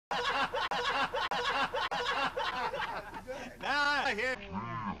Now here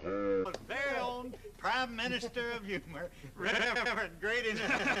was very own Prime Minister of Humor, Reverend Grady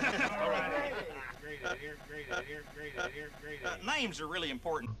Nutt. All right. Names are really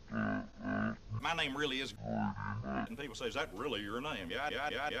important. My name really is. And people say, "Is that really your name?" Yeah,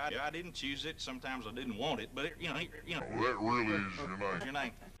 I didn't choose it. Sometimes I didn't want it, but it, you know. Well, that really is your name. Your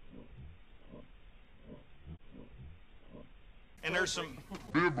name. And there's some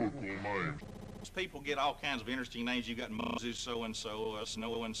Biblical names. people get all kinds of interesting names. You got Moses, so and so,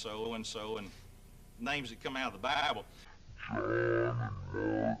 Snow and so and so, and names that come out of the Bible.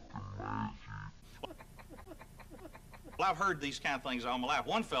 Well, I've heard these kind of things all my life.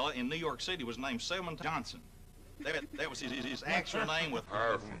 One fella in New York City was named Selman Johnson. That was his actual name with.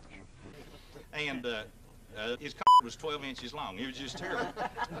 And his cock was 12 inches long. It was just terrible.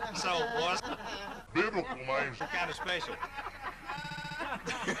 So was Biblical names. kind of special.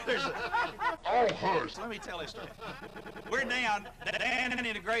 Oh, hush. Let me tell this story. We're down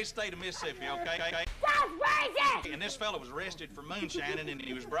in the great state of Mississippi, okay? That's crazy! And this fella was arrested for moonshining, and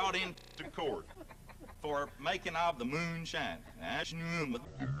he was brought into court for making of the moonshine.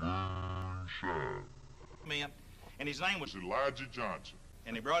 Man, and his name was Elijah Johnson.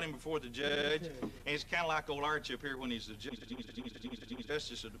 And they brought him before the judge, and it's kind of like old Archie up here when he's the justice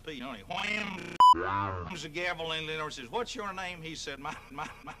of the peace. He whams the gavel in there and says, "What's your name?" He said, my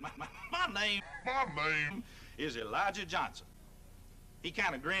name is Elijah Johnson." He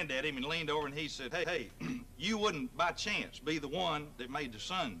kind of grinned at him and leaned over and he said, hey, you wouldn't by chance be the one that made the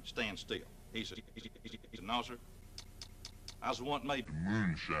sun stand still. He said, "No, sir. I was the one that made the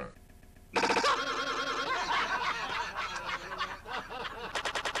moonshine."